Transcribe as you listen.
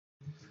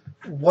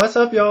What's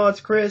up, y'all? It's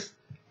Chris.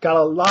 Got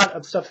a lot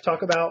of stuff to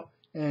talk about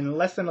and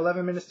less than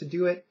 11 minutes to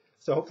do it,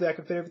 so hopefully I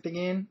can fit everything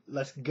in.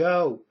 Let's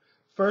go.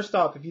 First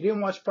off, if you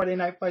didn't watch Friday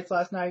Night Fights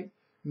last night,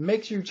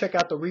 make sure you check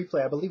out the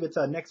replay. I believe it's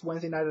next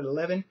Wednesday night at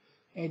 11.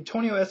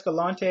 Antonio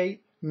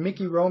Escalante,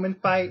 Mickey Roman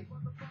fight.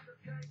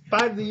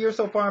 Fight of the year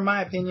so far, in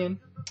my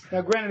opinion.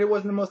 Now, granted, it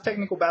wasn't the most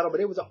technical battle,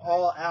 but it was an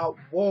all-out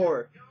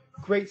war.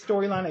 Great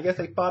storyline. I guess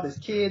they fought as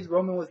kids.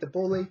 Roman was the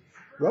bully.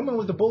 Roman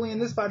was the bully in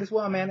this fight as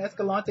well, man.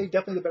 Escalante,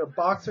 definitely the better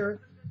boxer,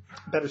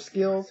 better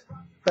skills,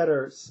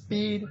 better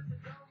speed,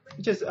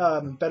 just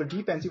better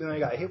defense, even though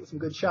he got hit with some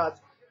good shots.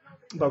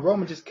 But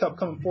Roman just kept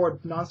coming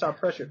forward, nonstop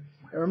pressure.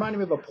 It reminded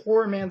me of a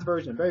poor man's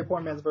version, very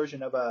poor man's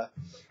version of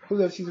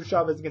Julio Cesar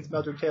Chavez against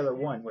Meldrick Taylor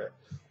 1, where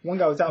one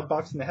guy was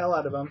outboxing the hell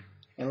out of him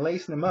and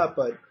lacing him up,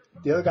 but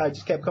the other guy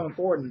just kept coming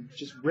forward and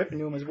just ripping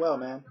to him as well,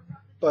 man.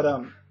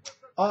 But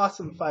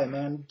awesome fight,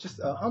 man. Just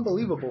an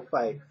unbelievable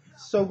fight.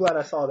 So glad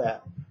I saw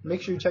that.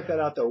 Make sure you check that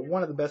out, though.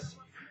 One of the best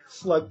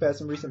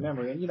slugfests in recent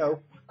memory. And,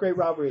 great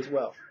robbery as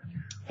well.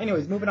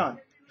 Anyways, moving on.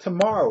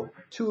 Tomorrow,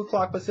 2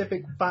 o'clock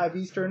Pacific, 5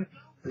 Eastern,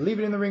 Leave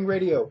It in the Ring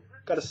Radio.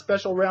 Got a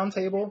special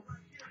roundtable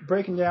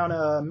breaking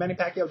down Manny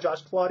Pacquiao,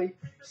 Josh Claudy.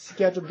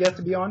 Scheduled guests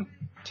to be on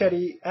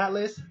Teddy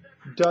Atlas,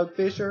 Doug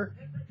Fisher,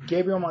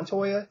 Gabriel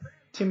Montoya,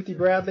 Timothy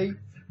Bradley,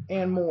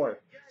 and more.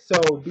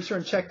 So be sure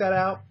and check that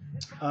out.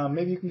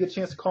 Maybe you can get a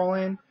chance to call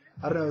in.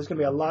 I don't know. There's going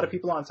to be a lot of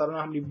people on, so I don't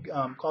know how many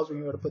calls we're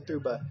going to be able to put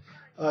through, but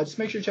just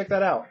make sure you check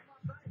that out.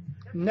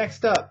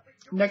 Next up,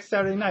 next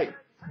Saturday night,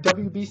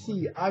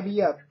 WBC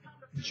IBF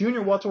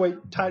Junior Welterweight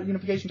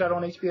Unification title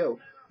on HBO.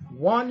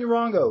 Juan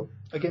Urango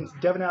against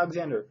Devon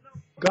Alexander.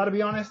 Gotta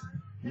be honest,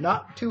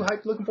 not too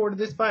hyped looking forward to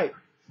this fight.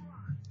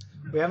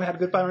 We haven't had a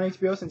good fight on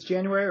HBO since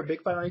January, or a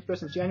big fight on HBO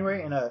since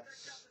January, and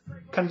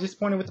kind of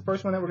disappointed with the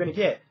first one that we're going to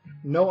get.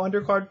 No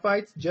undercard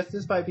fights, just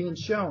this fight being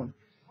shown.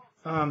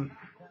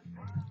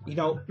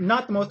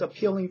 Not the most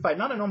appealing fight,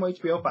 not a normal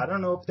HBO fight. I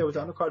don't know if there was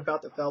an undercard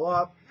bout that fell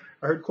off.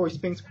 I heard Corey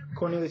Spinks,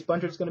 Cornelius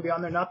Bundra's going to be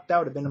on there. Not that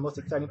would have been the most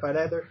exciting fight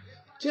either.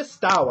 Just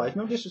style-wise,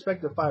 no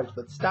disrespect to the fighters,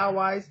 but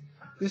style-wise,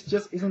 this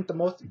just isn't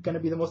going to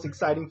be the most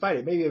exciting fight.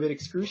 It may be a bit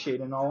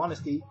excruciating, in all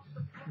honesty.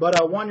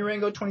 But Juan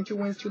Urango, 22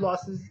 wins, 2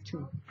 losses,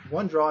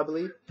 1 draw, I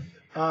believe.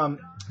 Coming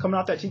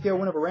off that TKO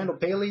win over Randall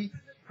Bailey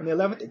in the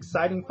 11th,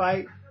 exciting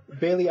fight.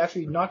 Bailey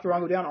actually knocked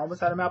Urango down,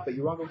 almost had him out, but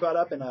Urango got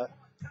up and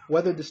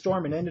weathered the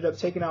storm and ended up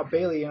taking out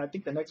Bailey in, I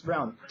think, the next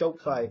round.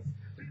 Dope fight.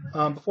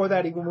 Before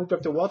that, he moved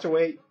up to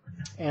welterweight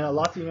and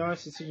lost the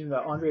unanimous decision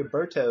to Andre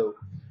Berto,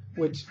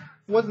 which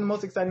wasn't the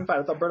most exciting fight.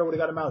 I thought Berto would have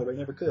got him out of there, but he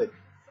never could.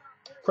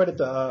 Credit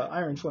the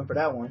Iron Twin for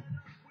that one.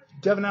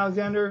 Devon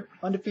Alexander,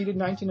 undefeated,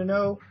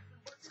 19-0.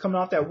 He's coming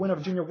off that win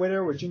of Junior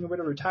Witter, where Junior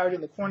Witter retired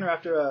in the corner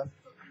after,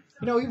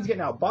 he was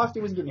getting outboxed. He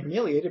wasn't getting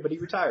humiliated, but he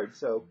retired.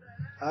 So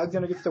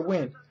Alexander gets the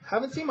win.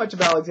 Haven't seen much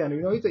of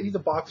Alexander. He's a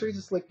boxer. He's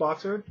a slick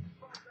boxer.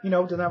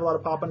 Doesn't have a lot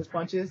of pop on his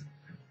punches.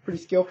 Pretty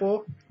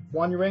skillful.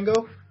 Juan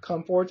Urango,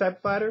 come forward type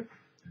of fighter.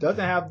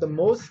 Doesn't have the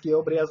most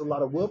skill, but he has a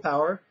lot of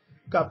willpower.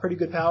 Got pretty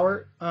good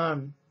power. I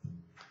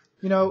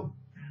don't know.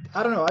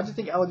 I just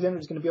think Alexander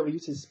is going to be able to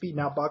use his speed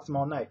and outbox him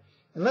all night.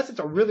 Unless it's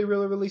a really,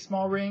 really, really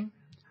small ring,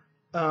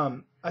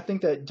 I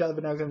think that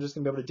Devon Alexander is just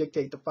going to be able to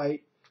dictate the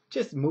fight.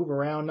 Just move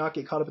around, not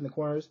get caught up in the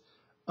corners.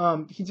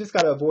 He just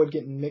got to avoid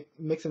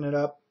mixing it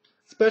up.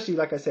 Especially,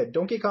 like I said,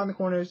 don't get caught in the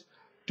corners.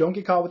 Don't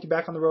get caught with your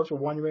back on the ropes where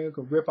Juan Urango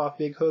can rip off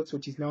big hooks,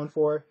 which he's known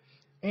for.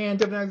 And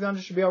Devon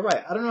Alexander should be all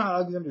right. I don't know how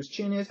Alexander's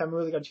chin is. Haven't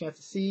really got a chance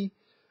to see.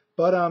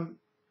 But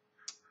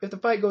if the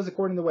fight goes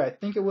according to the way I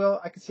think it will,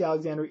 I can see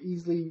Alexander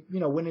easily,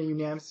 winning a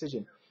unanimous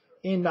decision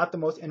in not the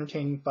most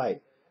entertaining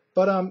fight.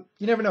 But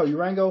you never know.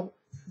 Urango,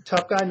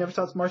 tough guy, never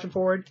stops marching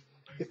forward.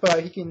 If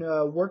he can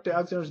work to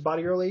Alexander's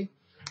body early,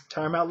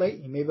 tire him out late,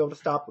 he may be able to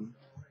stop him.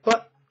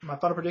 But my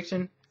final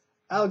prediction,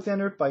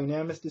 Alexander by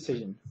unanimous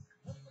decision.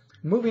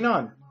 Moving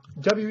on,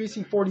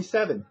 WEC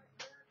 47,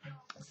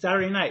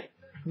 Saturday night,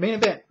 main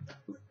event.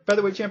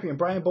 Featherweight champion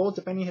Brian Bowles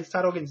defending his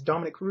title against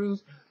Dominic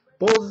Cruz.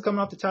 Bowles is coming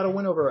off the title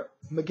win over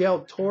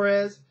Miguel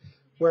Torres,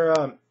 where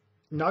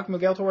knocked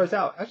Miguel Torres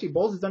out. Actually,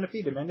 Bowles is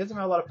undefeated, man. He doesn't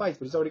have a lot of fights,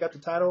 but he's already got the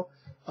title.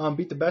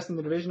 Beat the best in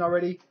the division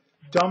already.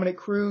 Dominic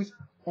Cruz,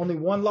 only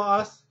 1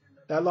 loss.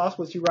 That loss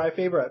was to Uriah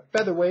Faber at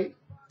featherweight.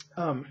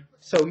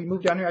 So he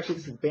moved down here. Actually,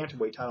 this is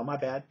bantamweight title. My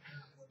bad.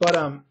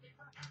 But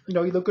he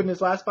looked good in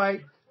his last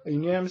fight. A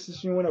unanimous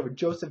decision win over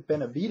Joseph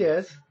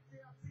Benavidez,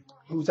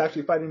 who's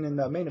actually fighting in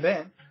the main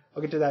event.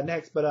 I'll get to that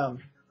next. But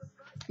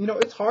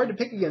it's hard to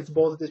pick against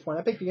Bowles at this point.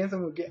 I picked against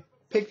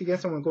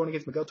someone going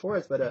against Miguel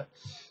Torres, but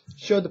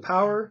showed the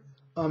power.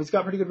 He's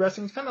got pretty good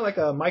wrestling. He's kind of like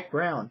a Mike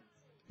Brown.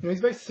 He's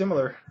very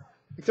similar,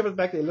 except for the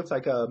fact that he looks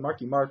like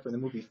Marky Mark from the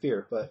movie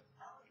Fear, but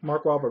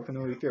Mark Wahlberg from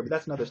the movie Fear. But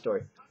that's another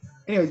story.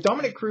 Anyways,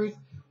 Dominic Cruz,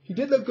 he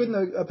did look good in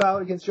the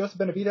bout against Joseph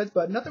Benavidez,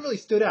 but nothing really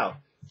stood out.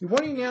 He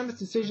won a unanimous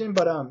decision,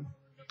 but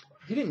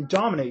he didn't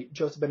dominate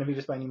Joseph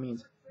Benavidez by any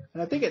means.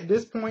 And I think at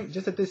this point,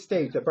 just at this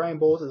stage, that Brian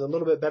Bowles is a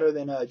little bit better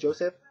than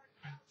Joseph.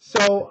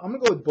 So I'm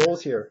going to go with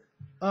Bowles here.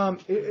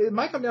 It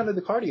might come down to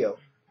the cardio.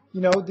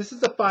 This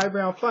is a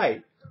 5-round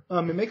fight.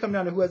 It may come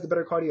down to who has the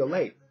better cardio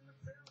late.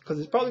 because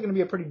it's probably going to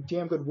be a pretty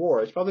damn good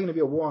war. It's probably going to be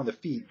a war on the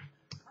feet.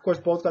 Of course,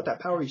 Bull's got that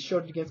power. He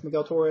showed it against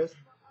Miguel Torres.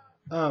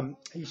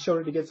 He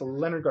showed it against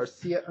Leonard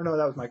Garcia. Oh, no,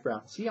 that was Mike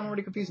Brown. See, I'm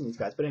already confusing these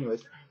guys. But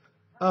anyways,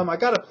 I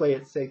got to play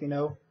it safe, you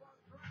know.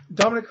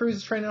 Dominic Cruz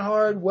is training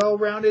hard,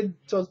 well-rounded,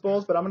 so is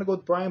Bowles, but I'm going to go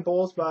with Brian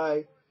Bowles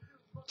by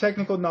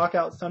technical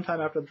knockout sometime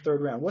after the third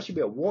round. What should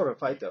be a war of a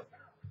fight, though?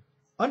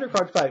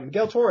 Undercard fight,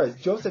 Miguel Torres,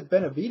 Joseph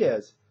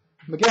Benavidez.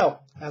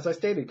 Miguel, as I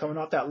stated, coming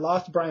off that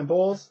loss to Brian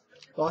Bowles,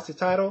 lost his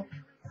title.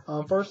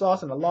 First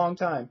loss in a long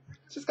time.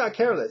 Just got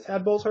careless.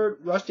 Had Bowles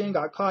hurt, rushed in,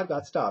 got caught,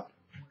 got stopped.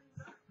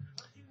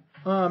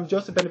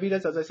 Joseph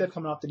Benavidez, as I said,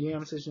 coming off the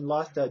unanimous decision,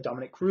 lost to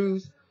Dominic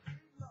Cruz.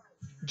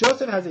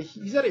 Joseph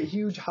he's at a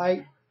huge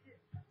height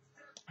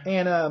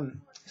and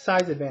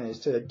size advantage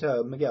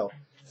to Miguel.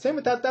 Same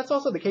with that. That's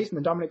also the case in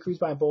the Dominic Cruz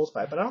Brian Bowles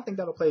fight, but I don't think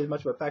that'll play as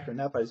much of a factor in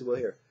that fight as it will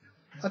here.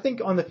 I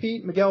think on the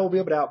feet, Miguel will be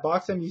able to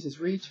outbox him, use his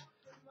reach.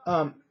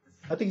 I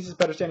think he's just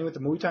better standing with the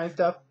Muay Thai and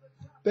stuff.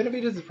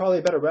 Benavidez is probably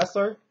a better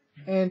wrestler,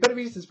 and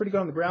Benavidez is pretty good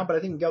on the ground, but I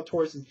think Miguel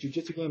Torres'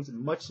 jiu-jitsu game is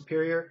much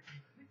superior.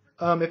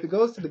 If it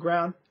goes to the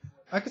ground,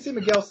 I could see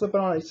Miguel slipping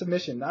on a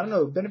submission. I don't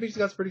know. Benavidez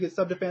got some pretty good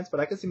sub-defense, but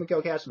I could see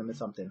Miguel catching him in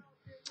something.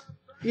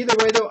 Either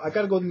way, though, I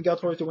got to go with Miguel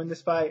Torres to win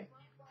this fight.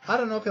 I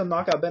don't know if he'll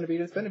knock out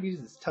Benavidez.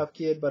 Benavidez is a tough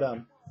kid, but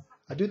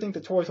I do think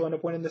the Torres will end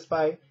up winning this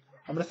fight.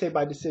 I'm going to say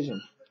by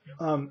decision.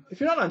 If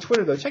you're not on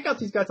Twitter, though, check out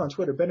these guys on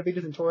Twitter,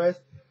 Benavidez and Torres.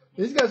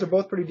 These guys are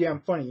both pretty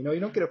damn funny. You know, you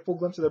don't get a full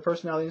glimpse of their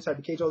personality inside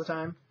the cage all the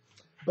time.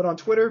 But on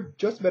Twitter,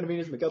 Joseph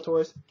Benavidez and Miguel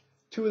Torres,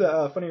 two of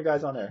the funnier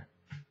guys on there.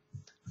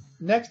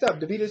 Next up,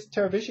 Davidas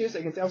Teravicius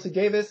against LC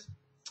Davis.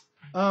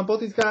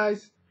 Both these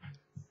guys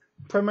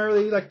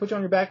primarily like put you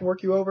on your back and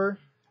work you over.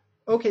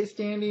 Okay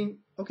standing,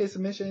 okay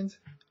submissions.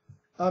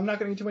 I'm not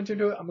going to get too much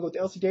into it. I'm going to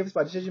go with LC Davis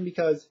by decision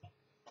because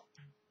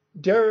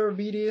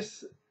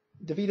Davidas,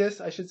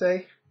 I should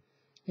say,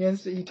 he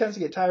tends to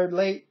get tired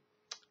late.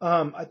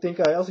 I think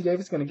LC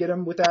Davis is going to get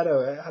him with that,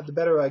 have the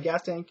better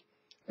gas tank,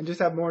 and just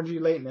have more energy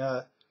late,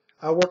 and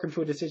I'll work him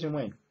to a decision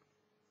win.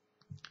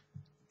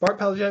 Bart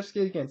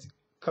Palazewski against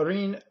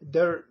Karin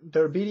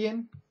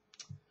Derbedian.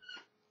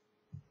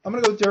 I'm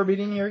going to go with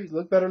Derbedian here. He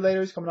looked better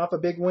later. He's coming off a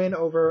big win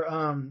over,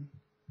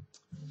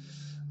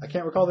 I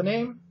can't recall the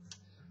name,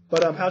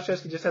 but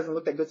Palazewski just hasn't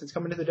looked that good since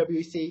coming to the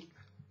WEC.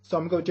 So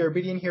I'm going to go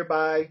Derbedian here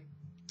by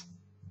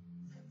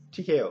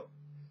TKO.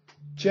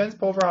 Jens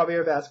Pulver,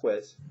 Javier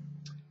Vasquez.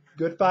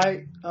 Good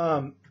fight.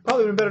 Probably would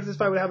have been better if this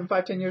fight would have happened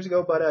 5-10 years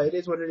ago, but it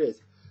is what it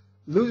is.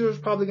 Loser's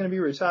probably going to be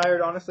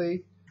retired,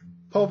 honestly.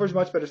 Pulver's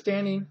much better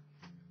standing.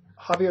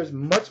 Javier's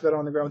much better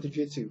on the ground with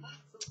the jiu-jitsu.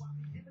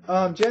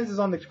 Jens is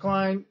on the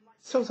decline.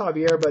 So is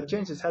Javier, but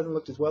Jens just hasn't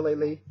looked as well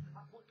lately.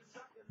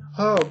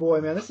 Oh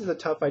boy, man, this is a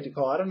tough fight to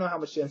call. I don't know how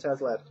much Jens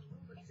has left.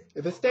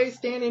 If it stays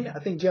standing, I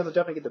think Jens will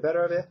definitely get the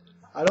better of it.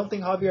 I don't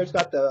think Javier's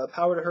got the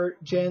power to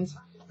hurt Jens,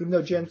 even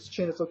though Jens'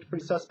 chin has looked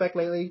pretty suspect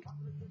lately.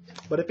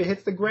 But if it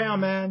hits the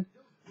ground, man,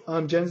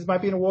 Jens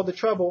might be in a world of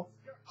trouble.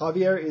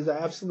 Javier is an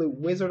absolute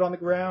wizard on the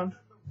ground.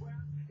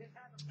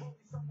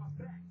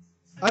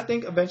 I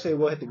think eventually it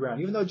will hit the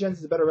ground. Even though Jens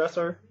is a better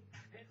wrestler,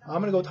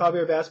 I'm going to go with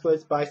Javier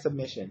Vasquez by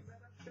submission.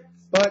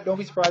 But don't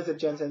be surprised if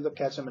Jens ends up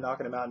catching him and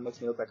knocking him out and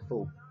makes me look like a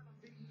fool.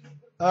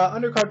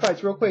 Undercard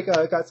fights, real quick.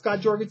 I got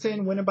Scott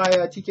Jorgensen winning by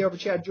TK over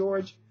Chad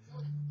George.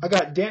 I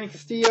got Danny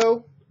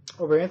Castillo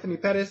over Anthony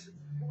Pettis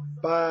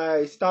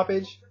by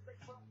stoppage.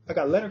 I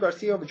got Leonard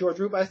Garcia over George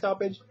Root by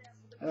stoppage.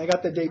 And I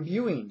got the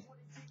debuting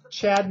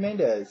Chad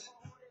Mendez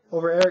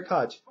over Eric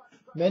Koch.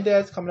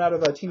 Mendez coming out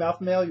of Team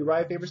Alpha Male,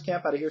 Uriah Favors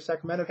camp out of here,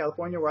 Sacramento,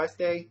 California, where I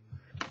stay.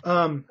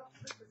 A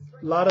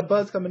lot of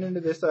buzz coming into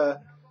this,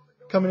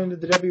 coming into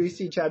the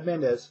WEC, Chad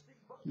Mendez.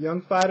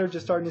 Young fighter,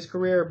 just starting his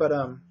career, but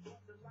I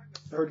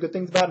heard good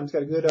things about him. He's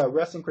got a good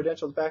wrestling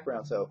credentials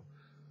background, so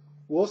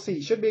we'll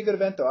see. Should be a good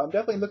event, though. I'm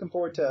definitely looking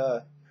forward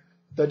to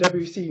the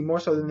WEC more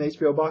so than the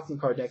HBO boxing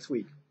card next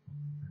week.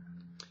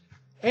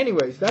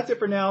 Anyways, that's it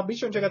for now. Be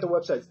sure and check out the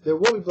websites.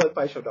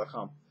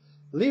 TheWillBeBloodFightShow.com.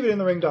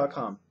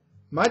 LeaveItInTheRing.com.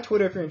 My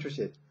Twitter if you're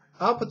interested.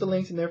 I'll put the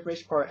links in the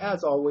information part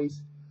as always.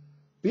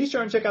 Be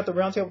sure and check out the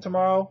roundtable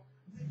tomorrow.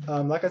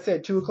 Like I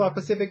said, 2 o'clock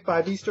Pacific,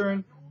 5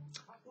 Eastern.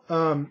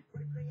 And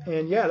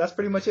yeah, that's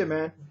pretty much it,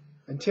 man.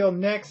 Until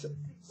next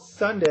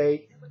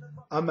Sunday,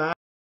 I'm out.